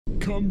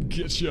come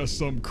get you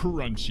some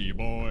crunchy,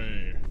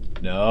 boy.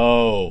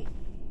 No.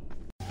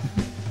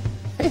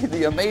 Hey,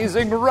 the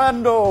amazing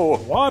Rando!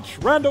 Watch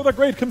Rando the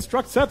Great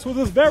construct sets with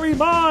his very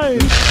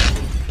mind!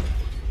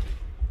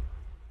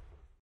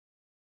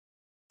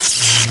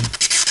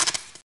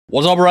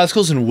 What's up,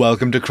 rascals, and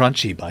welcome to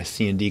Crunchy by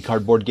C&D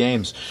Cardboard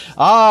Games.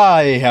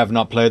 I have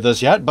not played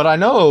this yet, but I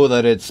know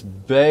that it's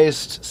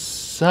based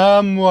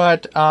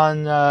somewhat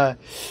on,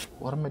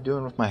 what am I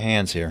doing with my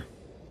hands here?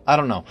 I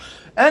don't know.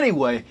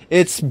 Anyway,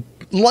 it's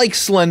like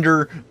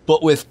Slender,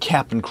 but with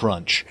Captain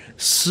Crunch.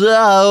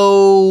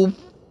 So,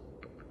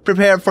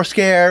 prepare for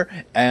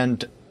scare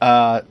and,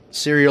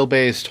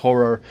 cereal-based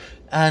horror,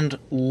 and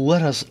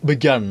let us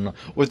begin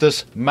with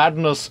this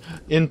madness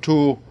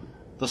into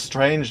the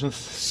strangeness.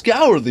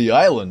 Scour the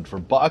island for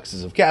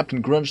boxes of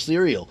Captain Crunch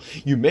cereal.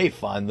 You may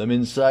find them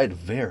inside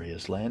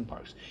various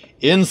landmarks.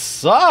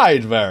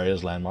 Inside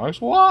various landmarks?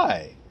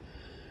 Why?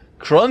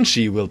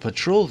 Crunchy will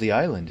patrol the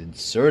island in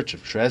search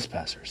of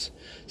trespassers,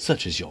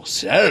 such as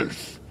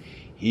yourself.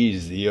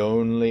 He's the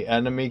only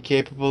enemy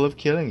capable of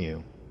killing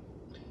you.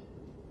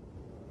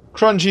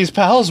 Crunchy's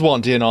pals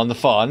want in on the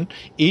fun.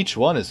 Each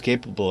one is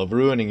capable of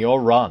ruining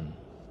your run.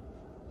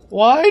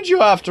 Why'd you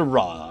have to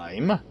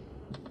rhyme?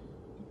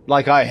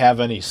 Like I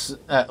have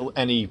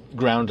any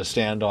ground to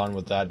stand on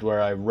with that, where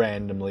I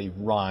randomly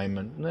rhyme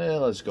and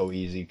let's go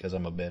easy because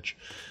I'm a bitch.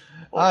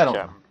 Well, I don't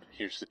know.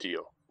 Here's the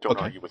deal. Don't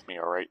argue with me,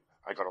 alright?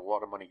 I got a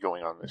lot of money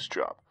going on this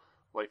job.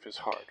 Life is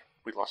hard.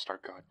 We lost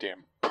our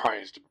goddamn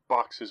prized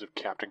boxes of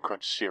Captain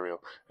Crunch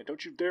cereal. And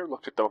don't you dare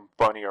look at them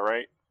funny,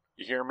 alright?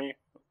 You hear me?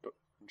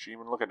 Don't you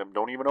even look at them.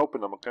 Don't even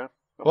open them, okay?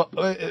 Don't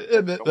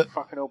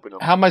fucking open them.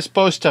 How am I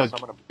supposed to I'm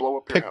gonna blow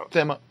up your house. pick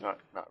them up? Not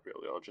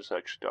really. I'll just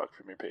actually dock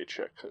from your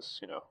paycheck because,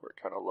 you know, we're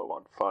kind of low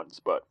on funds.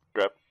 But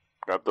grab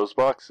those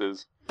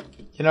boxes.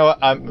 You know what?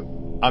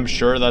 I'm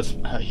sure that's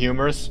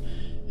humorous.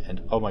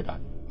 And oh my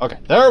god. Okay,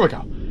 there we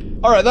go.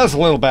 Alright, that's a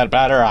little bit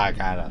better. I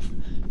gotta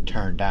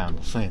turn down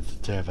the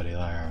sensitivity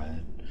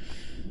there.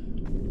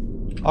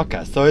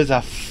 Okay, so it's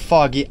a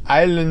foggy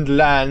island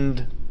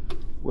land.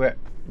 Where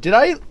did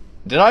I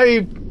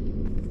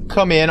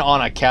come in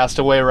on a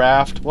castaway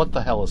raft? What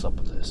the hell is up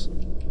with this?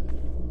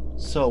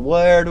 So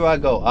where do I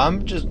go?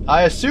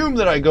 I assume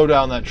that I go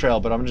down that trail,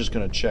 but I'm just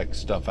gonna check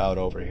stuff out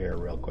over here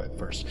real quick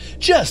first.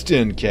 Just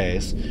in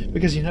case,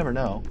 because you never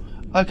know.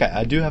 Okay,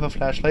 I do have a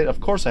flashlight. Of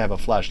course I have a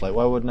flashlight.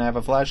 Why wouldn't I have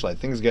a flashlight?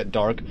 Things get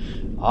dark.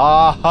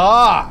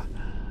 Aha!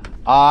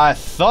 I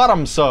thought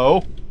I'm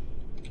so.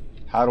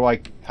 How do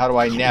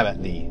I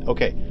nab thee?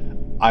 Okay.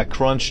 I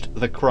crunched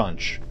the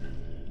crunch.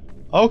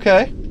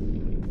 Okay.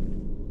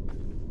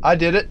 I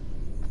did it.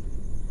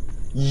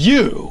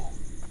 You!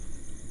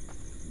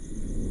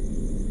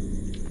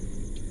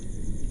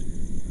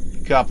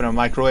 Up in a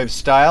microwave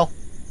style.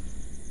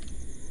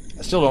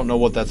 I still don't know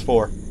what that's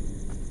for.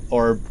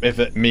 Or if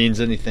it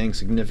means anything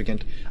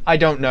significant. I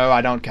don't know,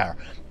 I don't care.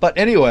 But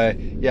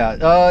anyway,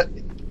 yeah,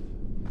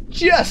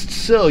 just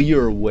so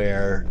you're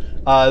aware,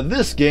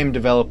 this game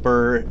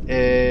developer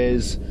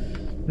is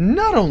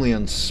not only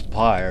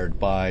inspired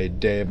by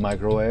Dave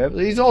Microwave,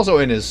 he's also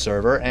in his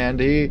server, and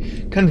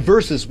he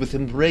converses with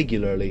him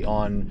regularly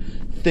on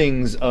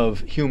things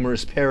of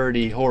humorous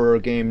parody horror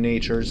game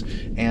natures,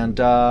 and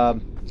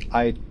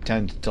I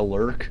tend to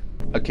lurk,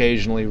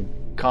 occasionally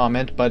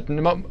comment, but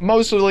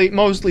mostly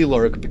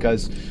lurk,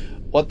 because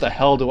what the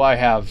hell do I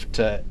have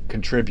to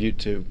contribute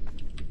to?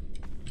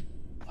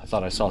 I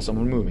thought I saw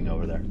someone moving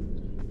over there.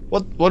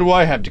 What do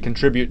I have to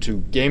contribute to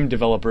game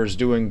developers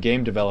doing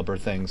game developer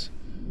things?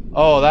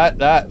 Oh,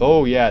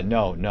 oh yeah,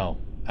 no.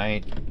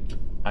 I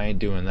ain't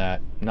doing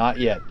that. Not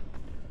yet.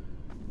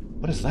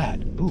 What is that?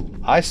 Ooh,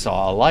 I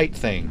saw a light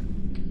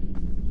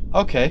thing.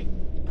 Okay.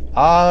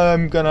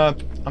 I'm gonna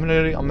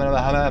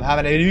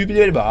have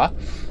a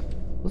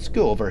let's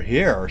go over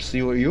here,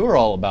 see what you're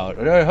all about.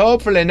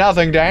 Hopefully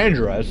nothing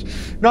dangerous.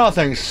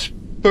 Nothing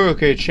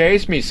spooky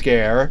chase me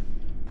scare.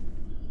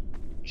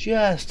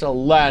 Just a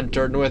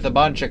lantern with a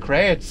bunch of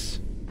crates.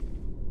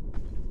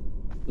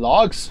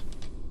 Logs.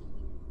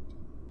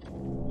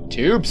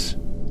 Tubes.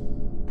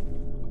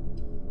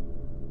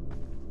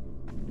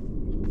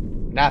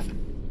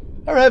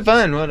 Nothing. Alright,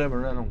 fine,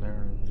 whatever, I don't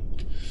care.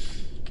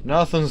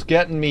 Nothing's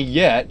getting me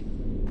yet.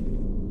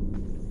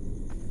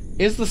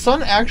 Is the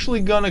sun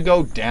actually gonna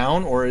go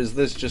down, or is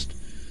this just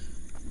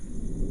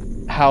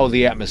how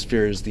the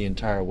atmosphere is the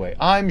entire way?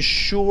 I'm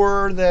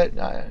sure that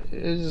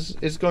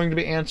is going to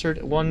be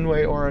answered one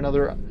way or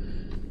another.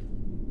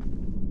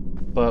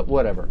 But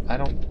whatever, I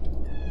don't...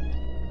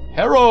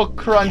 Hello,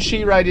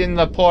 Crunchy, right in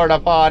the porta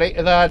potty.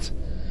 That's...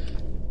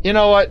 You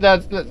know what,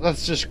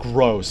 that's just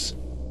gross.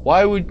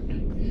 Why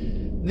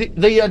would...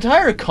 The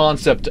entire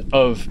concept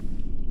of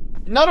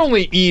not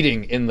only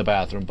eating in the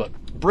bathroom, but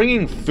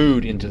bringing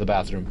food into the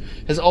bathroom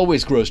has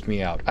always grossed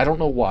me out. I don't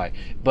know why,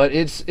 but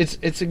it's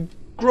a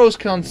gross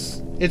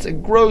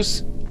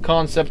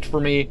concept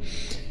for me.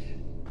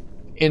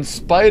 In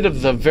spite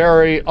of the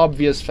very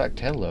obvious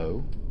fact,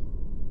 hello.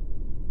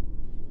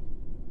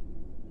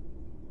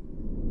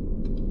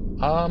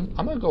 I'm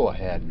gonna go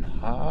ahead and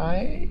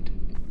hide.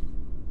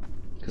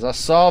 Because I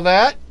saw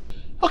that.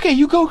 Okay,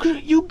 you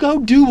go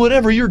do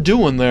whatever you're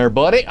doing there,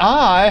 buddy.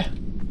 I'm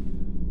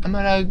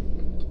gonna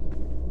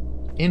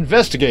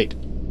investigate.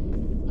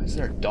 Why is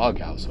there a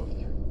doghouse over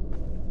there?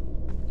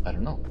 I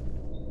don't know.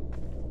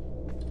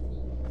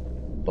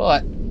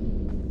 But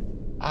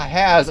I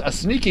has a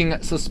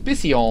sneaking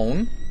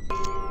suspicion.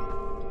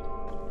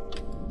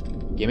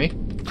 Gimme.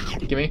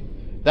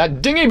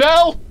 That dingy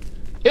bell!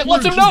 It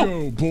lets him know!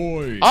 Go,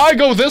 boy? I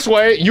go this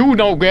way, you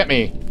don't get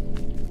me.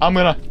 I'm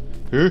gonna...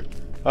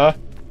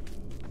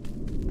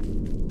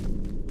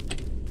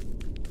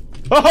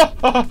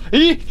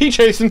 He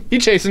chasing.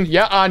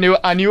 Yeah, I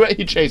knew it,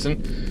 he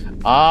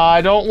chasing.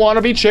 I don't want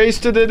to be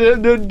chased. No.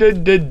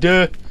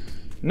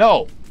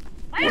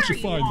 What you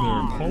find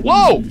there, Parody?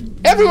 Whoa!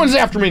 Everyone's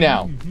after me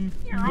now.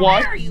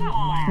 What?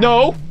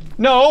 No.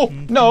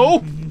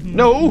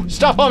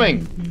 Stop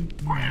humming.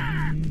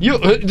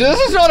 This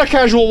is not a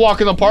casual walk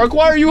in the park.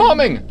 Why are you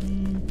humming?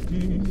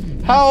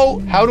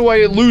 How do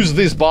I lose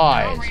these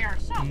buys?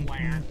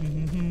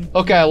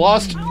 Okay, I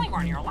lost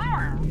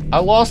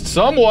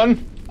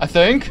someone, I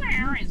think.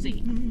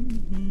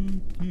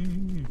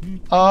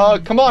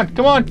 Come on.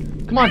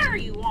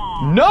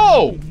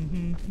 No!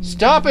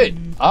 Stop it.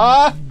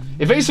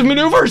 Evasive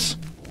maneuvers.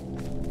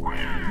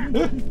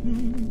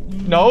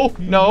 No.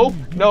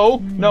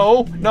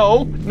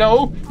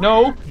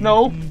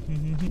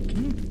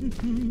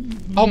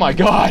 Oh my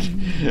god!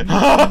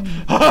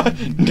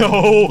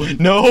 No,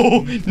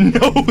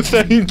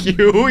 thank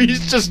you.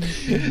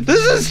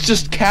 This is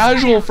just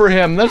casual for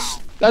him.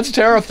 That's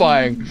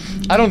terrifying.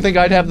 I don't think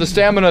I'd have the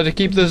stamina to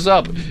keep this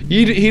up.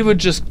 He would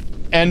just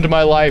end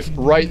my life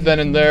right then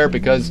and there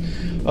because,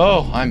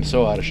 oh, I'm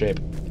so out of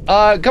shape.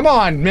 Come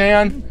on,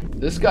 man.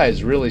 This guy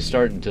is really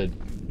starting to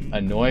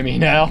annoy me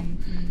now.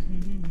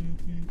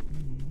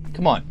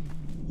 Come on.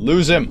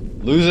 Lose him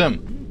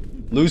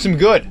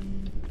good.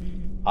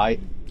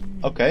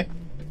 Okay.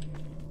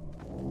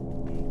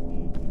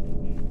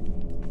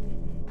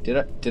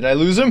 Did I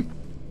lose him?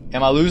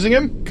 Am I losing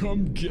him?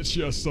 Come get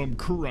you some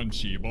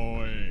crunchy,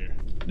 boy.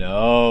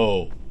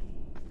 No.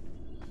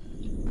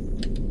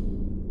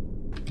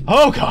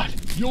 Oh god.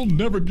 You'll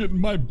never get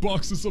in my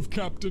boxes of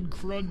Captain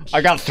Crunch.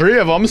 I got 3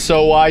 of them,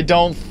 so I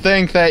don't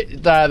think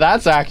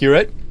that's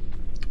accurate.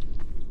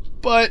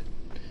 But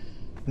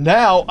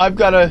now I've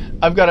gotta.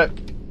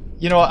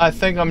 You know, I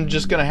think I'm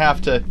just gonna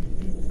have to.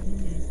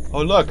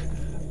 Oh look.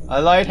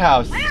 A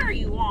lighthouse. There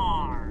you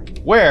are.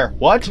 Where?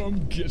 What?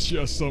 Come get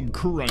you some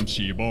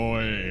crunchy,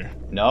 boy.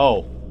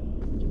 No.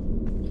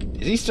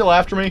 Is he still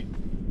after me?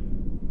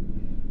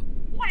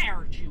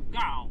 Where'd you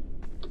go?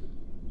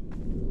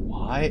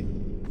 Why?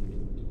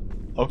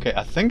 Okay,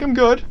 I think I'm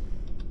good.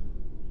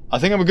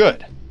 All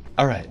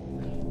right.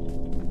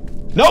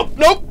 Nope.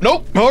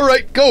 All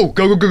right, go.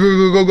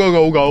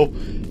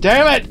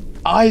 Damn it!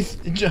 I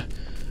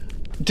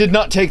did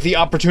not take the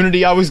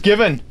opportunity I was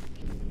given.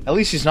 At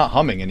least he's not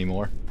humming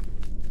anymore.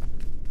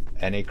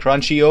 Any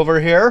crunchy over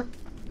here?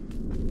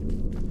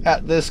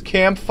 At this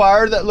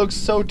campfire that looks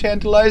so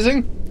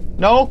tantalizing?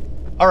 No?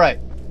 Alright.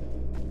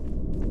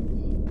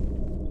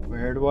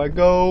 Where do I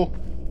go?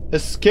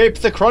 Escape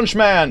the crunch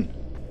man!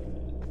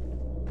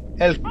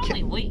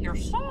 Probably lead your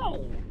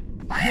soul.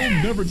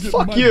 You'll never get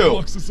Fuck my you.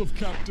 boxes of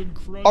Captain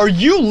Crunch. Are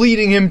you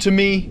leading him to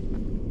me?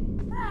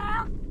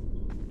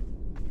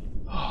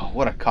 Oh,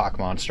 what a cock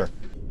monster.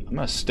 I'm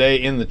gonna stay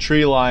in the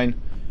tree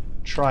line.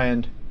 Try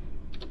and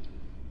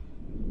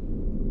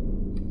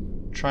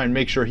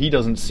make sure he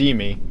doesn't see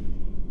me.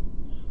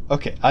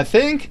 Okay, I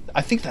think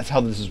that's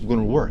how this is going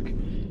to work.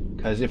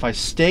 Because if I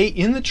stay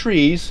in the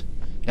trees,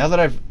 now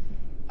that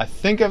I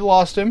think I've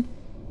lost him.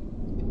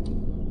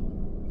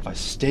 If I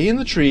stay in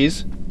the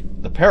trees,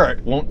 the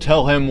parrot won't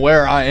tell him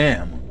where I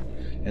am,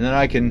 and then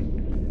I can.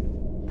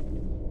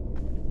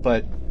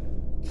 But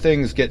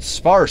things get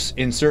sparse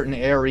in certain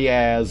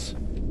areas.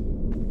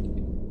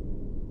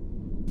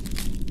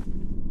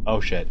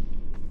 Oh shit.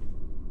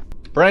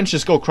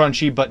 Branches go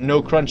crunchy, but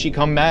no crunchy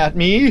come at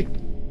me.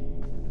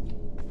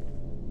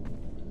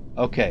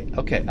 Okay.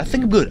 I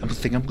think I'm good. I'm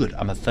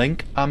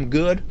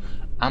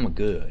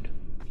good.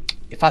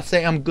 If I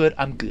say I'm good,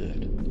 I'm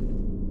good.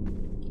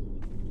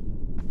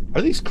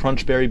 Are these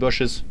crunchberry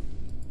bushes?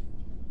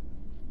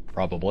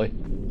 Probably.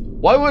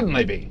 Why wouldn't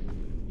they be?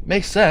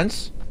 Makes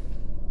sense.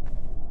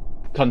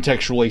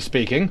 Contextually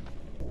speaking.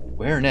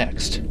 Where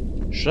next?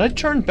 Should I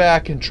turn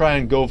back and try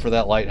and go for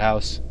that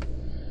lighthouse?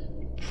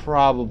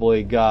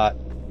 Probably got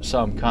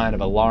some kind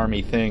of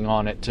alarmy thing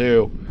on it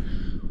too.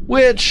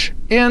 Which,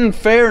 in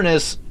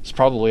fairness, is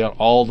probably on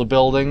all the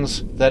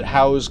buildings that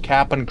house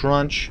Cap'n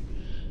Crunch.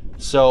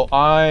 So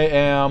I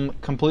am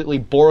completely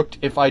borked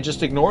if I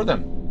just ignore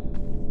them.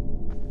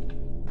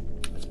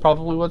 That's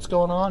probably what's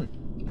going on.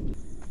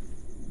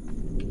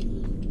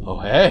 Oh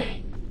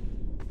hey.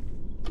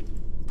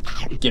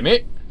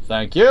 Gimme.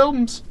 Thank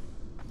you.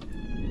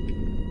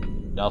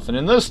 Nothing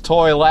in this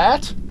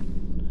toilet.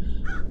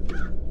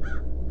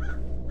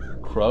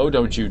 Crow,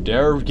 don't you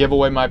dare give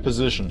away my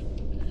position.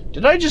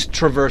 Did I just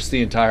traverse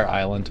the entire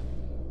island?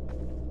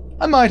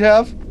 I might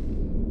have.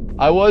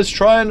 I was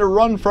trying to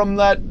run from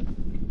that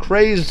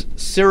crazed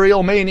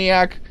cereal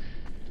maniac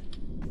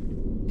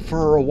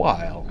for a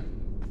while.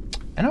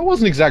 And I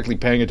wasn't exactly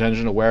paying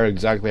attention to where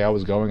exactly I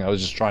was going. I was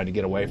just trying to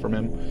get away from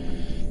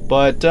him.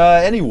 But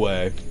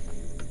anyway.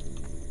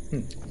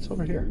 What's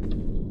over here?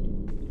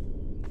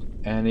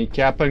 Any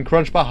Cap'n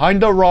Crunch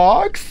behind the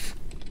rocks?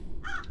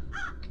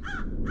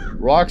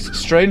 Rocks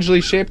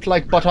strangely shaped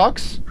like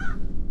buttocks.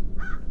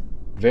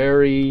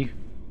 Very,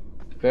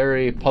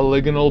 very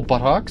polygonal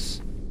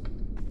buttocks.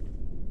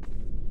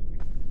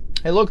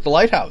 Hey, look, the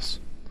lighthouse.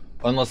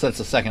 Unless that's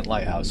the second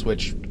lighthouse,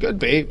 which could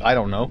be. I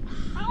don't know.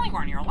 I like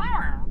when you're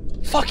lower.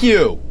 Fuck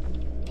you!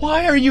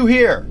 Why are you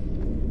here?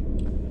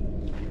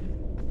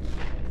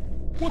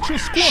 What you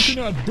squawking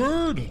at,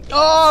 bird?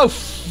 Oh,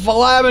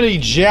 flamity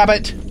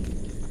jabbit!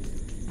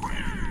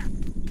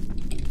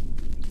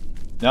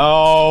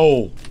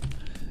 No!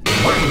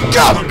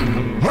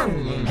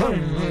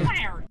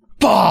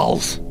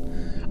 Balls!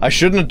 I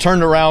shouldn't have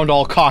turned around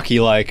all cocky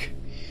like.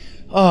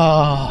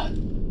 Alright.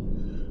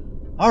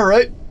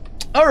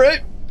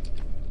 Alright.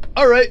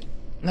 Alright.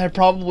 They're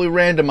probably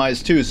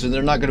randomized too, so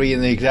they're not going to be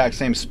in the exact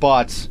same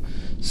spots.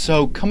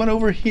 So coming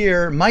over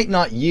here might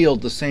not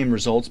yield the same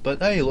results, but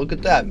hey, look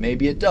at that.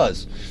 Maybe it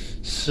does.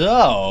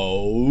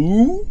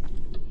 So...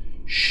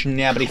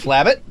 Schnabbity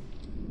flabbit.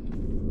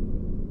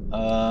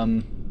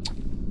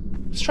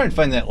 Let's try and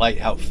find that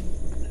lighthouse.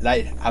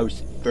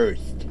 Lighthouse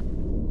first.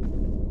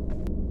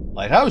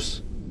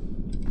 Lighthouse?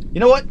 You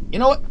know what? You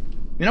know what?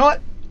 You know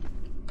what?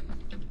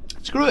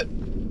 Screw it.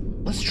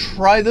 Let's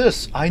try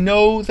this. I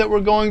know that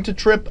we're going to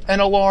trip an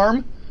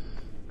alarm,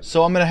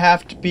 so I'm going to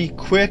have to be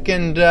quick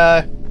and,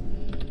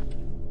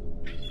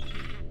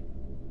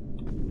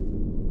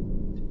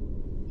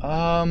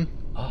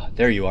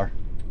 there you are.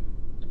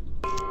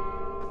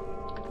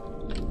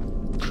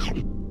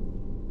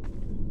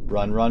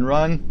 Run, run,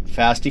 run.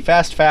 Fasty,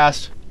 fast,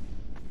 fast.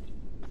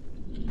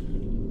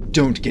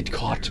 Don't get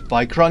caught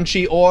by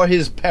Crunchy or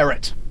his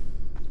parrot.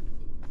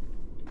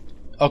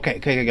 Okay,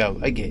 okay,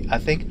 go. Okay, I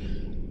think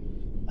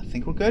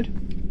we're good.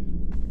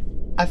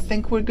 I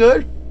think we're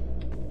good.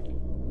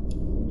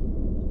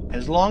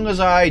 As long as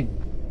I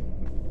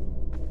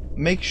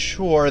make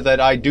sure that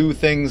I do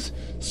things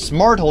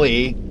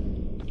smartly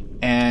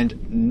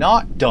and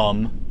not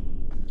dumb,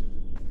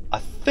 I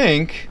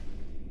think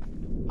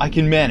I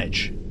can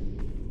manage.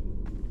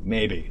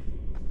 Maybe.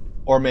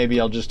 Or maybe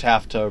I'll just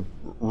have to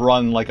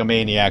run like a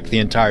maniac the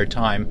entire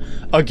time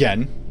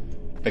again,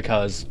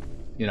 because,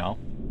 you know,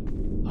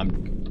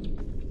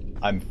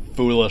 I'm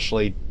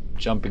foolishly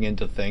jumping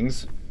into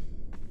things.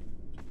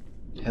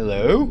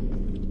 Hello?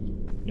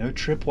 No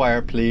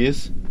tripwire,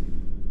 please.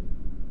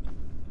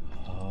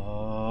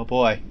 Oh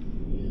boy.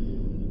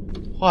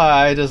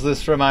 Why does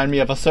this remind me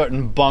of a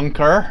certain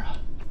bunker?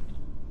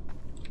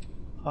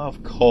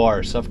 Of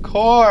course, of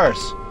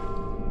course.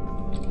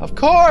 Of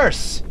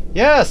course!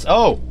 Yes!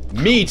 Oh,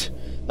 meat!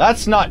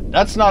 That's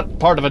not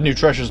part of a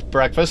nutritious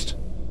breakfast.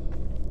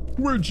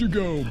 Where'd you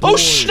go, boy? Oh,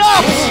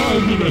 schnapps!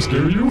 Oh, did I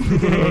scare you?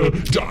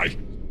 Die!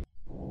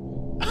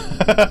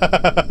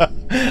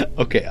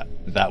 Okay,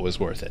 that was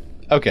worth it.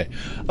 Okay,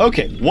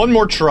 okay, one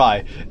more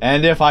try.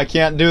 And if I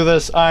can't do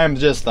this, I'm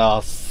just the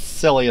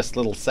silliest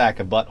little sack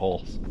of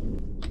buttholes.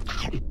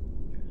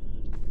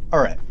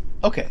 Alright,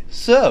 okay,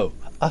 so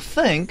I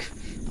think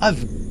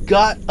I've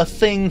got a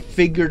thing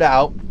figured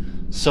out.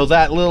 So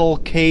that little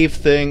cave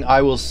thing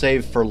I will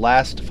save for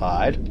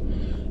lastified.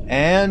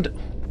 And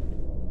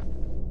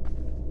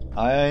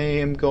I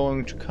am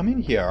going to come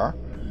in here,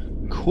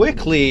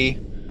 quickly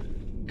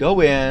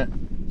go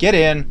in, get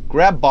in,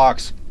 grab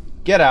box,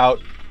 get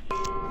out,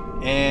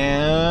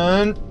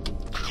 and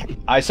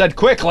I said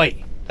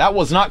quickly. That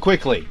was not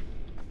quickly.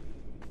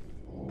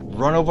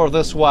 Run over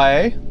this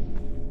way,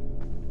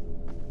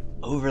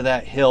 over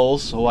that hill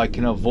so I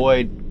can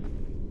avoid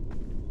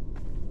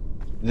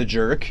the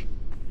jerk.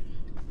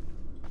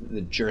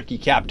 The jerky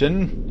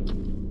captain.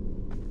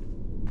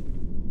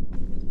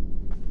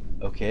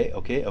 Okay,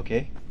 okay,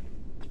 okay.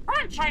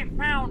 Crunch, I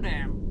found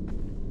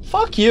him.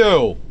 Fuck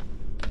you!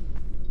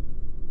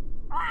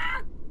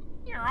 Ah,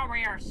 you're over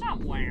here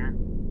somewhere.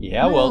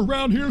 Yeah, You're well...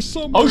 around here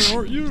somewhere,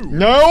 aren't you?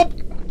 Nope!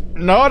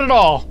 Not at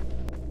all.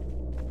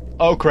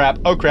 Oh crap,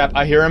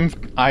 I hear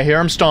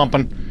him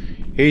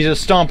stomping. He's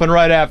just stomping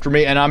right after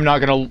me, and I'm not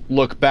gonna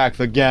look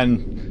back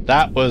again.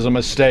 That was a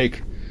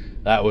mistake.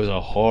 That was a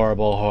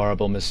horrible,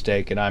 horrible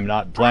mistake, and I'm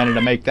not planning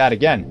to make that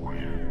again.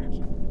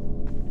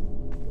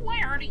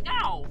 Where'd he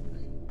go?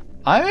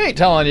 I ain't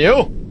telling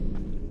you!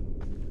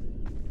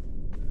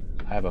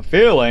 I have a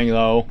feeling,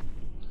 though,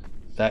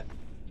 that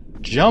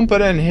jumping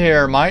in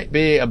here might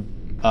be a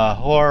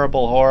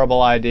horrible,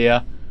 horrible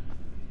idea.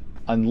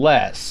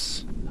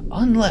 Unless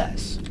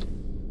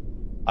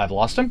I've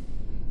lost him?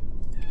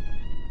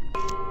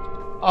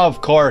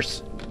 Of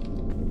course.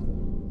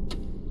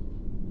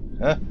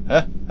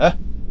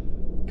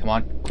 Come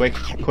on, quick,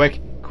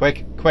 quick,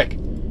 quick, quick.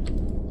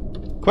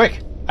 Quick!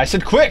 I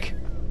said quick!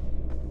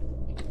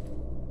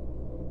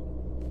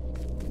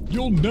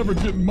 You'll never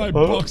get my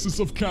boxes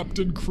of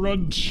Captain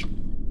Crunch.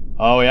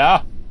 Oh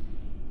yeah?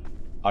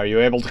 Are you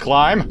able to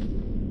climb?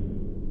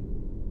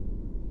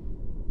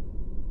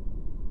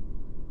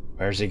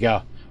 Where's he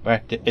go?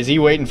 Where is he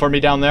waiting for me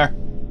down there?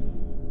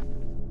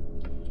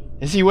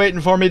 Is he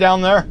waiting for me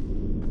down there?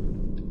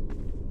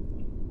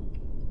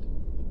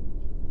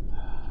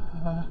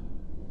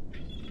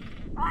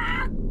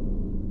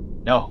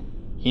 No,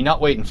 he not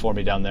waiting for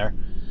me down there.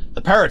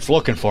 The parrot's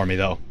looking for me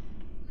though.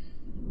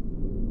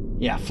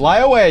 Yeah, fly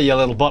away, you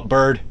little butt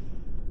bird.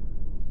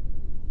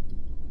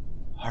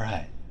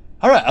 Alright.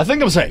 Alright, I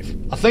think I'm safe.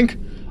 I think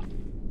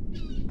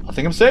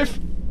I'm safe?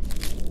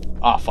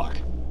 Ah, fuck.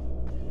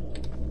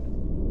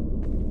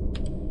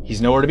 He's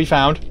nowhere to be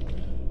found.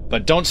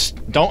 But don't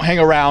hang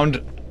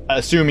around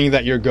assuming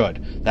that you're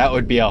good. That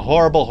would be a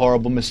horrible,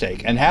 horrible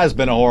mistake. And has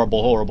been a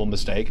horrible, horrible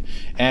mistake.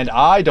 And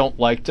I don't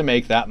like to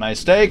make that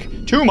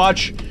mistake too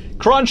much.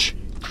 Crunch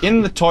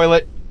in the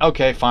toilet.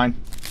 Okay, fine.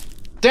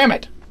 Damn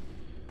it!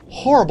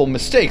 Horrible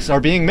mistakes are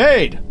being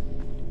made!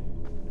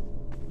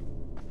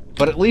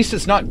 But at least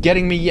it's not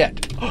getting me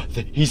yet.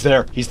 He's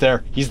there, he's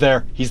there, he's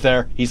there, he's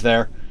there, he's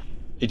there.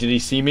 Did he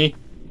see me?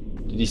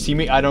 Did he see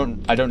me? I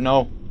don't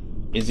know.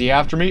 Is he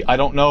after me? I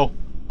don't know.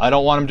 I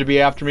don't want him to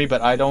be after me,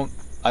 but I don't...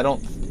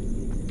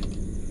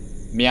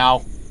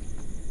 Meow.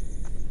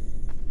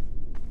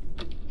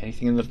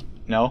 Anything in the...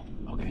 No?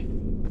 Okay.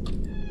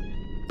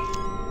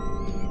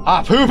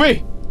 Ah,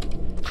 Poopy!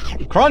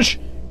 Crunch!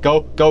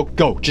 Go, go,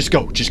 go. Just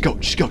go, just go,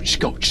 just go, just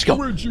go, just go.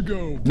 Where'd you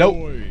go, Nope.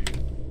 boy?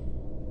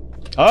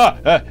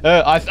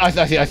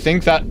 I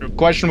think that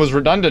question was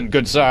redundant,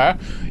 good sir.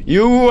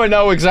 You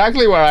know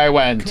exactly where I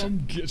went. Come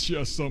get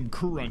you some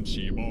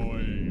crunchy,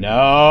 boy.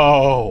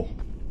 No.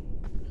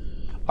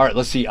 Alright,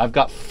 let's see. I've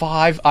got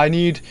 5. I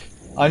need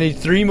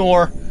 3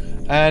 more.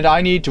 And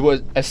I need to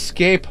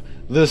escape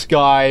this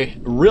guy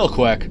real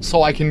quick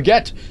so I can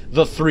get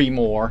the 3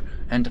 more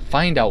and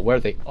find out where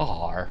they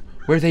are.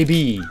 Where they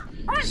be.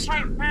 Crunch,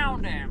 I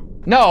found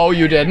him. No,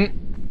 you didn't.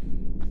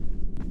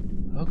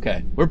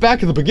 Okay, we're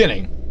back at the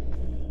beginning.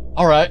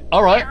 Alright,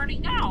 alright. Where'd he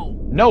go?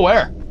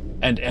 Nowhere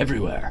and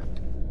everywhere.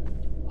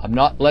 I'm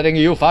not letting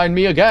you find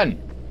me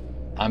again.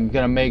 I'm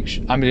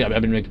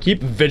gonna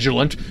keep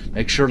vigilant,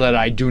 make sure that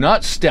I do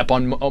not step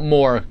on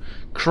more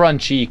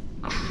crunchy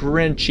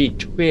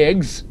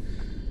twigs,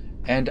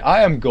 and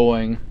I am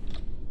going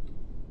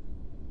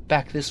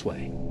back this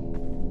way.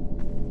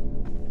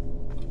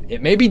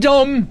 It may be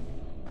dumb.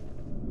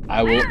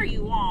 I will. There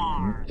you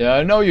are.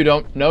 No, you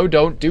don't. No,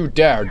 don't do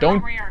dare. You're Don't.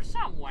 over here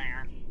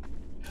somewhere.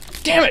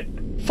 Damn it!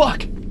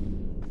 Fuck!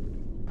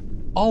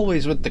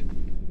 Always with the...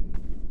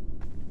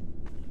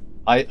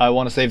 I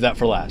want to save that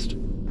for last.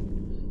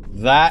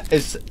 That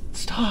is...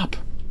 Stop!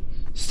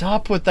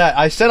 Stop with that.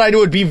 I said I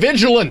would be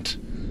vigilant!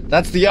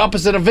 That's the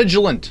opposite of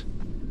vigilant.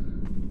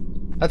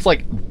 That's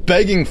like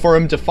begging for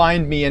him to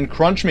find me and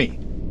crunch me.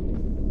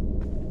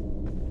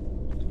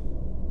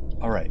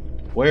 Alright.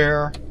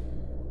 Where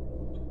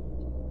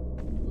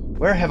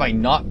have I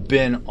not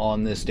been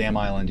on this damn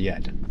island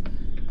yet?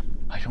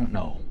 I don't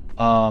know.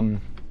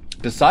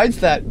 Besides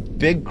that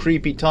big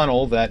creepy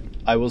tunnel that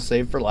I will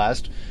save for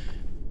last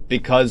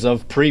because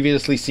of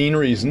previously seen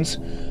reasons,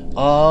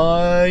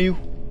 I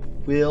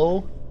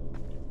will...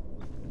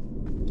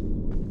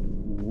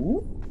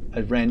 Ooh,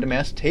 a random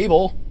ass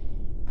table.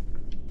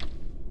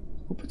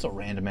 Who puts a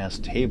random ass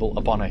table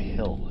up on a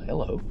hill?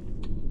 Hello.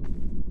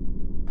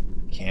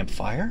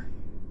 Campfire?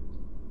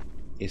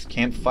 Is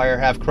campfire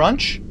have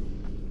crunch?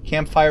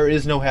 Campfire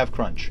is no have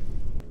crunch.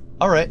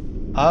 Alright.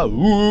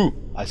 Ooh,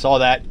 I saw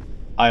that.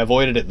 I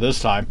avoided it this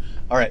time.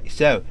 Alright,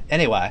 so,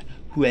 anyway.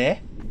 Hue,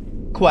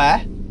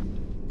 quoi,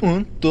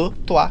 un, deux,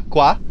 trois,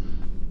 quoi.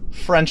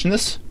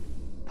 Frenchness.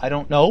 I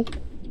don't know.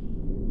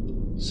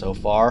 So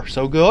far,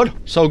 so good.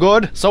 So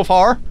good, so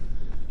far.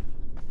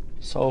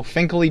 So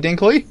finkly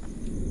dinkly.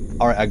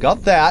 Alright, I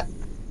got that.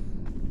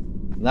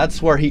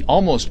 That's where he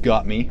almost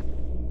got me.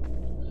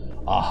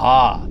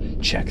 Aha!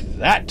 Check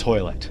that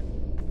toilet.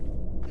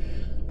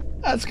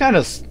 That's kind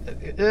of...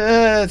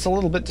 it's a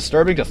little bit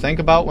disturbing to think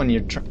about when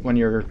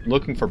you're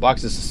looking for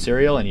boxes of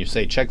cereal and you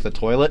say check the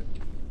toilet.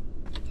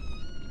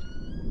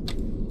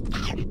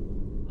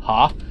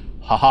 Ha.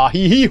 Ha ha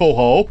hee hee ho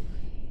ho.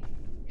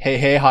 Hey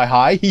hey hi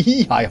hi hee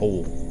hee hi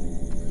ho.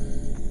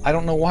 I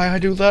don't know why I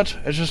do that.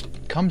 It just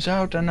comes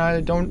out and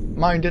I don't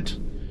mind it.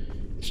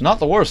 It's not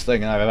the worst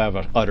thing I've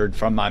ever uttered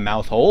from my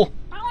mouth hole.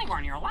 Probably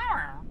weren't your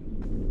lower.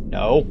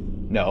 No.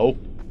 No.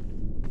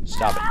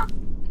 Stop it.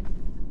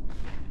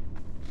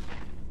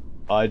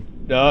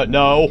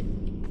 No.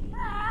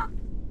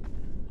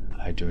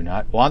 I do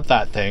not want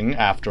that thing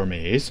after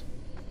me.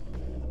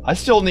 I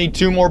still need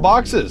 2 more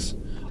boxes.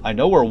 I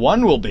know where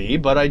one will be,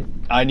 but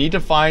I need to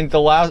find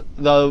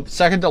the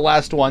second to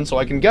last one so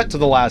I can get to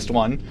the last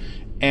one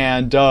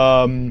and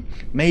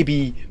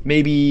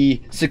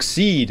maybe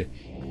succeed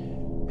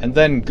and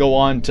then go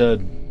on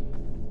to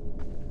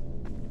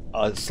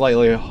a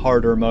slightly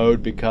harder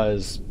mode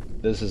because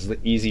this is the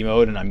easy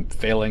mode and I'm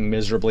failing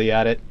miserably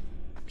at it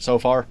so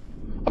far.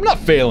 I'm not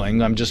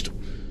failing, I'm just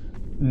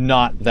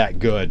not that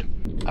good.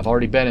 I've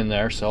already been in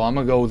there, so I'm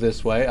gonna go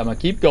this way. I'm gonna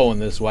keep going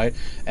this way,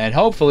 and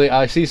hopefully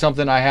I see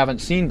something I haven't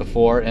seen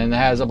before and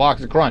has a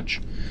box of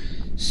Crunch.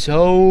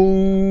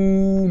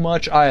 So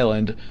much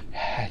island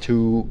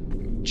to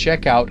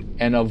check out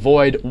and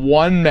avoid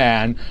one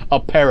man, a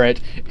parrot,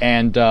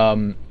 and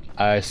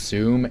I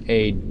assume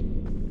a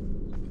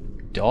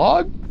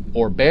dog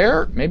or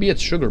bear? Maybe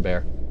it's Sugar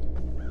Bear.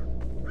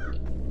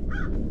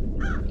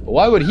 But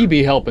why would he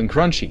be helping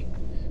Crunchy?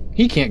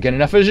 He can't get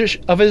enough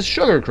of his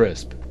Sugar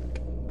Crisp.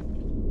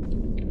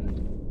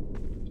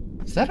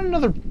 Is that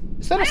another...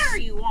 Is that There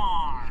you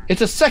are.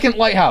 It's a second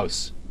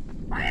lighthouse.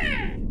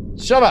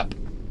 Shut up.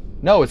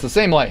 No, it's the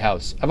same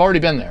lighthouse. I've already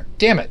been there.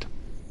 Damn it.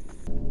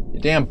 You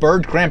damn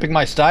bird cramping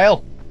my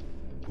style.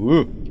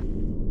 Ooh.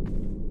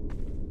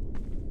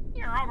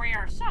 You're over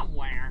here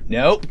somewhere.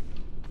 Nope.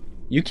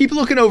 You keep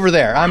looking over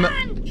there. I'm...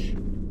 Crunch.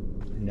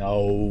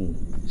 No.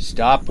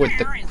 Stop with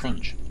the Where is he?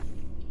 crunch.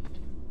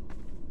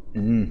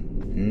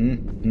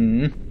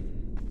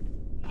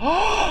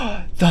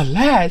 The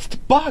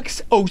last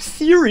box of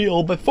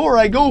cereal before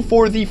I go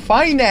for the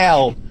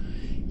final.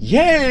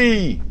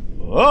 Yay!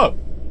 Oh.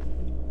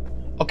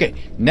 Okay,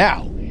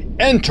 now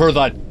enter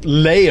the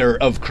layer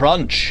of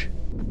crunch.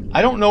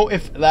 I don't know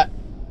if that,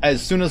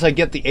 as soon as I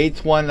get the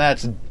 8th one,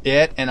 that's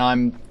it and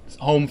I'm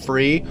home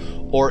free,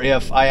 or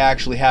if I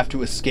actually have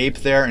to escape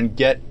there and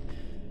get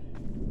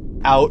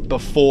out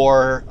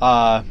before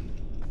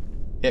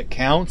it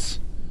counts.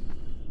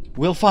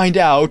 We'll find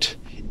out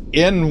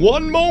in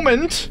one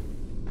moment.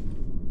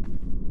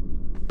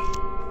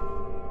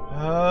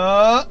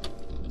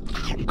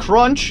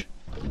 Crunch.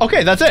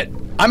 Okay, that's it.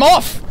 I'm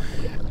off.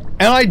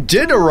 And I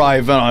did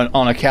arrive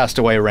on a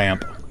castaway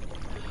ramp.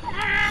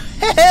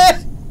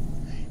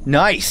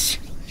 Nice.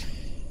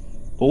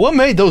 But what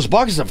made those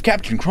boxes of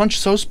Captain Crunch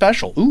so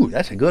special? Ooh,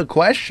 that's a good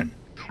question.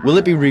 Will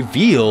it be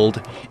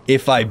revealed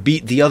if I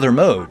beat the other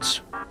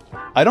modes?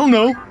 I don't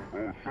know.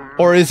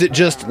 Or is it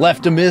just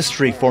left a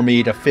mystery for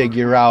me to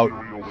figure out,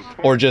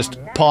 or just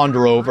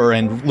ponder over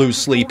and lose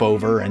sleep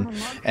over and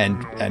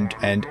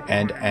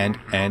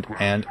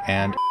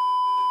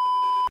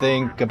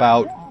think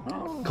about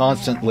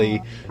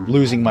constantly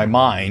losing my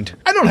mind?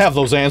 I don't have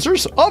those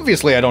answers.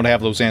 Obviously I don't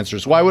have those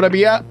answers. Why would I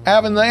be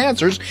having the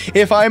answers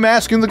if I'm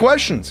asking the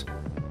questions?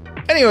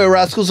 Anyway,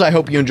 rascals, I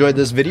hope you enjoyed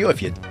this video.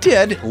 If you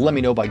did, let me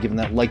know by giving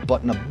that like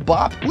button a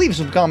bop. Leave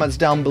some comments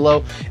down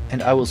below,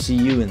 and I will see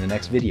you in the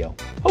next video.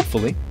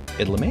 Hopefully,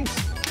 it'll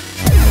amaze.